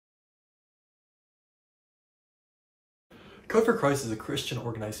Code for Christ is a Christian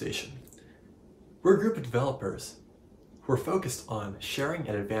organization. We're a group of developers who are focused on sharing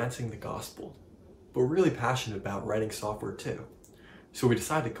and advancing the gospel, but we're really passionate about writing software too. So we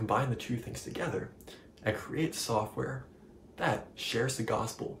decided to combine the two things together and create software that shares the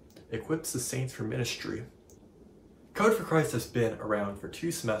gospel, equips the saints for ministry. Code for Christ has been around for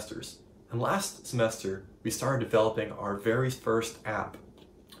 2 semesters, and last semester we started developing our very first app.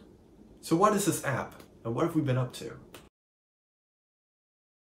 So what is this app, and what have we been up to?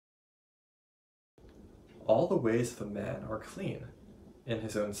 All the ways of a man are clean in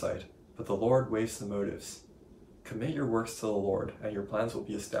his own sight, but the Lord weighs the motives. Commit your works to the Lord, and your plans will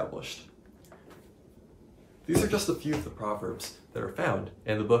be established. These are just a few of the proverbs that are found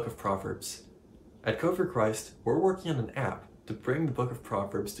in the book of Proverbs. At Code for Christ, we're working on an app to bring the book of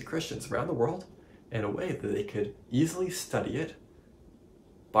Proverbs to Christians around the world in a way that they could easily study it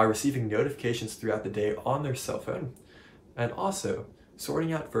by receiving notifications throughout the day on their cell phone, and also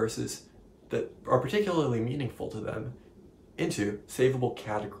sorting out verses that are particularly meaningful to them into savable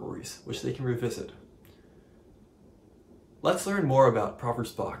categories, which they can revisit. Let's learn more about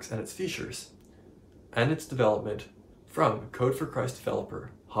Proverbs Box and its features and its development from Code for Christ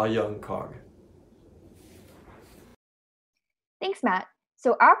developer Ha-Young Kong. Thanks, Matt.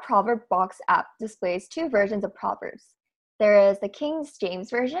 So our Proverb Box app displays 2 versions of Proverbs. There is the King James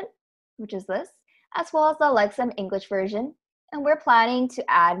Version, which is this, as well as the Lexham English version, and we're planning to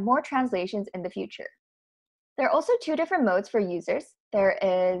add more translations in the future. There are also 2 different modes for users. There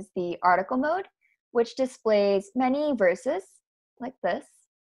is the article mode, which displays many verses, like this,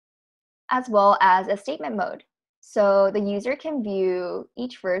 as well as a statement mode. So the user can view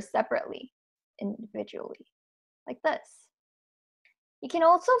each verse separately, individually, like this. You can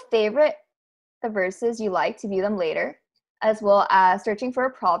also favorite the verses you like to view them later, as well as searching for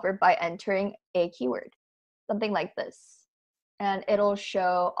a proverb by entering a keyword, something like this. And it'll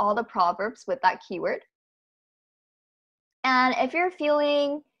show all the proverbs with that keyword. And if you're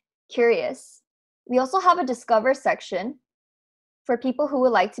feeling curious, we also have a discover section for people who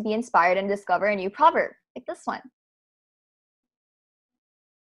would like to be inspired and discover a new proverb, like this one.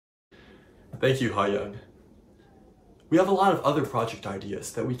 Thank you, Ha-Young. We have a lot of other project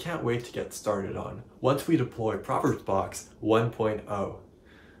ideas that we can't wait to get started on once we deploy Proverbs Box 1.0.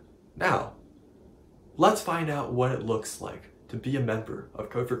 Now, let's find out what it looks like to be a member of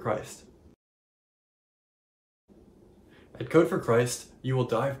Code for Christ. At Code for Christ, you will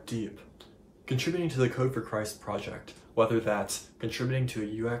dive deep, contributing to the Code for Christ project, whether that's contributing to a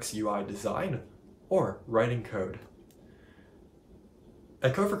UX/UI design or writing code.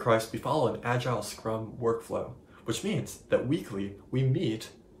 At Code for Christ, we follow an Agile Scrum workflow, which means that weekly we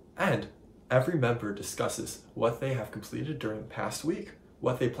meet and every member discusses what they have completed during the past week,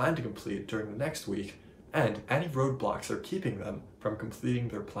 what they plan to complete during the next week, and any roadblocks are keeping them from completing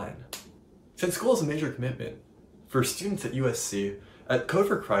their plan. Since school is a major commitment for students at USC, at Code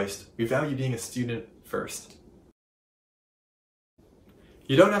for Christ, we value being a student first.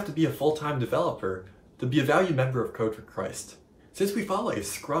 You don't have to be a full-time developer to be a valued member of Code for Christ. Since we follow a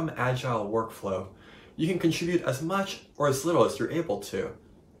Scrum Agile workflow, you can contribute as much or as little as you're able to,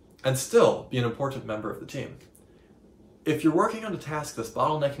 and still be an important member of the team. If you're working on a task that's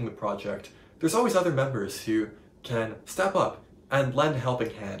bottlenecking the project, there's always other members who can step up and lend a helping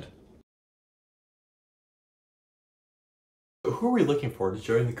hand. So who are we looking for to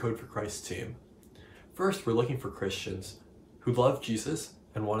join the Code for Christ team? First, we're looking for Christians who love Jesus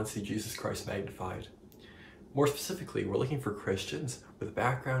and want to see Jesus Christ magnified. More specifically, we're looking for Christians with a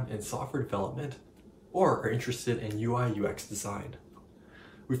background in software development or are interested in UI/UX design.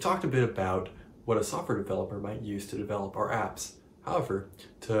 We've talked a bit about what a software developer might use to develop our apps. However,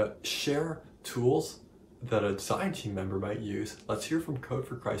 to share tools that a design team member might use, let's hear from Code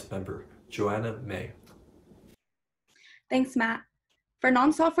for Christ member Joanna May. Thanks, Matt. For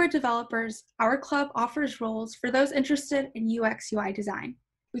non-software developers, our club offers roles for those interested in UX/UI design.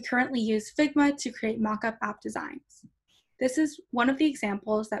 We currently use Figma to create mock-up app designs. This is one of the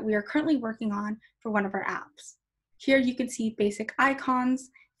examples that we are currently working on for one of our apps. Here you can see basic icons,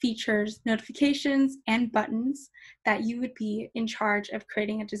 features, notifications, and buttons that you would be in charge of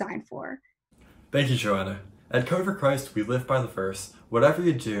creating a design for. Thank you, Joanna. At Code for Christ, we live by the verse, whatever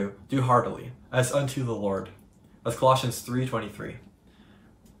you do, do heartily, as unto the Lord. That's Colossians 3:23.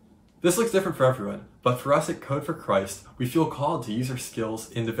 This looks different for everyone, but for us at Code for Christ, we feel called to use our skills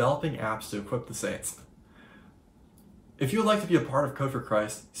in developing apps to equip the saints. If you would like to be a part of Code for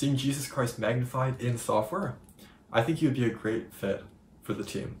Christ, seeing Jesus Christ magnified in software, I think you would be a great fit for the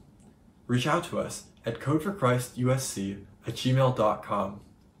team. Reach out to us at codeforchrustusc@gmail.com.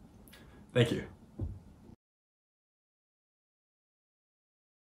 Thank you.